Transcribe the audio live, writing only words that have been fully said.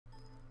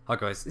Hi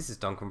guys, this is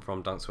Duncan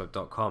from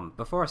dunksweb.com.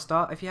 Before I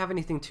start, if you have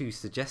anything to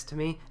suggest to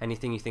me,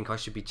 anything you think I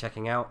should be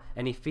checking out,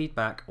 any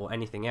feedback or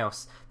anything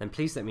else, then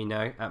please let me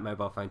know at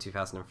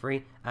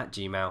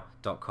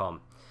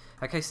mobilephone2003@gmail.com.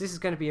 Okay, so this is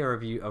going to be a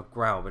review of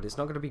Growl, but it's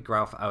not going to be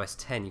Growl for OS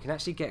X. You can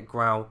actually get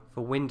Growl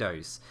for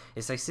Windows.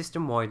 It's a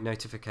system-wide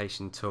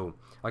notification tool.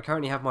 I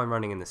currently have mine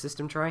running in the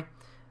system tray,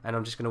 and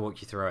I'm just going to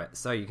walk you through it.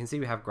 So you can see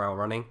we have Growl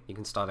running. You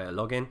can start it at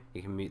login.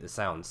 You can mute the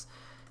sounds.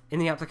 In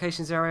the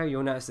applications area,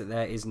 you'll notice that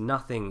there is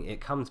nothing. It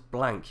comes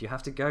blank. You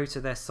have to go to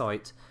their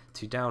site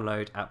to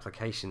download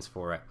applications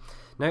for it.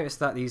 Notice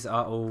that these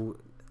are all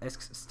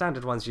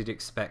standard ones you'd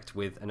expect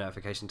with a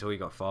notification tool.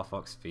 You've got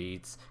Firefox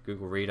feeds,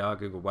 Google Reader,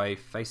 Google Wave,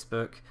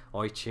 Facebook,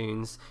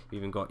 iTunes, you've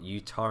even got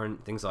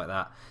uTorrent, things like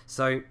that.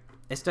 So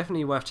it's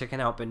definitely worth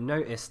checking out, but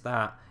notice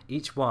that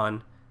each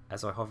one,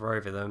 as I hover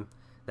over them,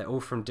 they're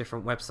all from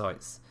different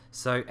websites.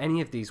 So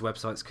any of these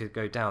websites could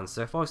go down.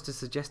 So if I was to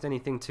suggest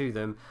anything to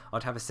them,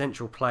 I'd have a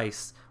central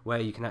place where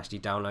you can actually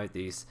download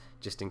these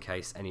just in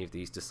case any of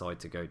these decide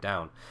to go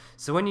down.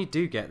 So when you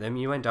do get them,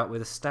 you end up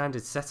with a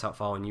standard setup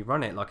file and you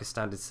run it like a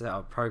standard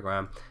setup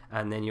program,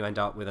 and then you end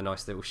up with a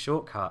nice little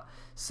shortcut.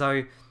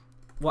 So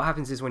what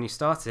happens is when you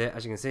start it,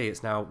 as you can see,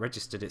 it's now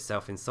registered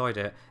itself inside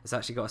it. It's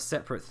actually got a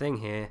separate thing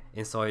here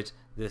inside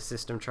the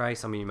system tray.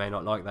 Some of you may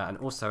not like that, and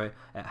also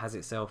it has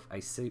itself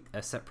a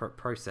separate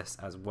process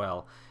as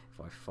well. If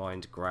I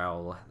find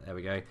Growl, there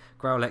we go,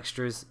 Growl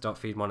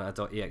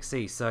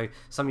extras.feedmonitor.exe. So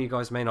some of you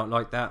guys may not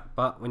like that,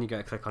 but when you go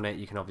to click on it,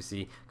 you can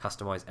obviously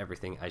customize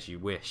everything as you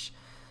wish.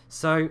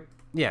 So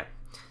yeah,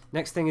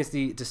 next thing is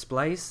the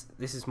displays.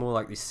 This is more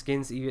like the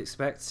skins that you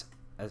expect.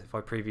 As if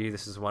I preview,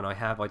 this is one I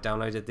have. I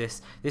downloaded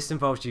this. This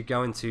involves you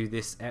going to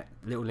this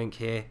little link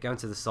here, going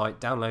to the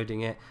site,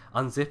 downloading it,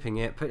 unzipping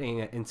it, putting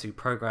it into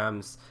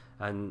programs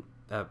and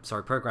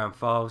program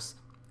files,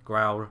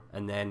 Growl,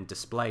 and then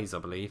displays, I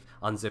believe,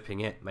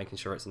 unzipping it, making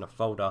sure it's in a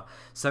folder.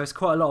 So it's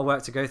quite a lot of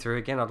work to go through.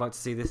 Again, I'd like to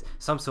see this,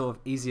 some sort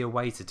of easier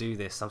way to do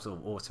this, some sort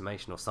of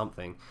automation or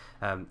something.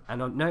 And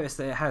I've noticed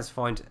that it has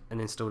find and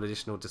install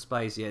additional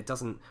displays, yet it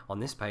doesn't on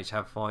this page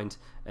have find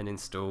and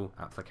install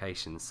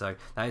applications. So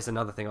that is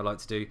another thing I'd like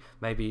to do,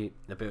 maybe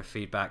a bit of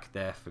feedback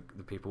there for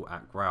the people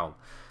at Growl.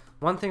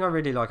 One thing I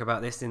really like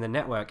about this in the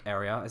network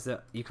area is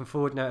that you can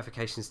forward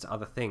notifications to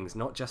other things,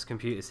 not just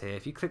computers here.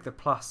 If you click the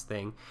plus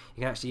thing,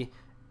 you can actually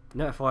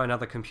notify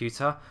another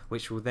computer,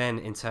 which will then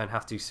in turn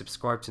have to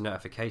subscribe to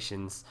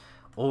notifications,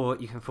 or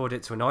you can forward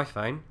it to an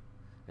iPhone,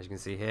 as you can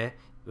see here.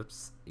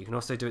 Oops. You can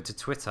also do it to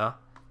Twitter,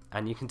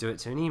 and you can do it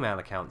to an email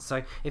account.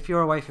 So if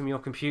you're away from your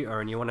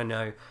computer and you want to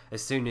know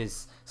as soon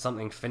as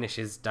something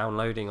finishes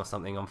downloading or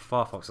something on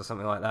Firefox or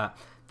something like that,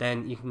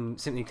 then you can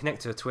simply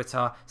connect to a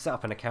Twitter, set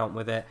up an account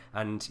with it,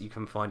 and you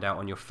can find out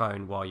on your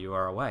phone while you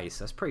are away.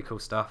 So that's pretty cool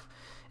stuff.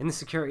 In the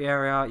security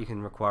area, you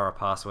can require a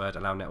password,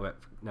 allow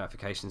network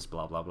notifications,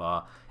 blah blah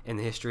blah. In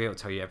the history, it'll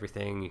tell you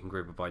everything. You can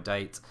group it by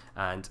date,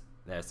 and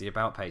there's the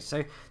about page.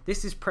 So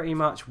this is pretty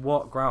much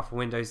what Growl for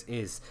Windows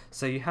is.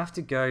 So you have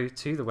to go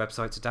to the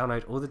website to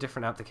download all the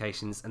different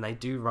applications, and they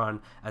do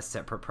run as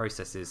separate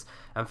processes.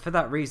 And for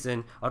that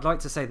reason, I'd like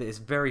to say that it's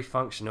very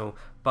functional,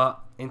 but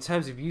in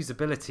terms of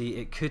usability,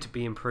 it could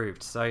be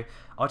improved. So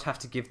I'd have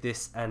to give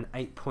this an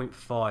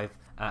 8.5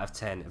 out of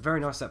 10. A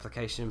very nice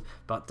application,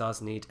 but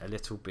does need a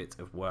little bit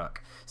of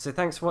work. So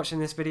thanks for watching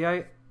this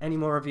video. Any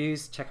more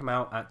reviews, check them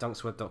out at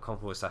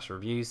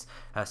dunksweb.com/reviews.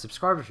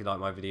 Subscribe if you like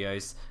my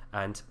videos,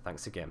 and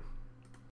thanks again.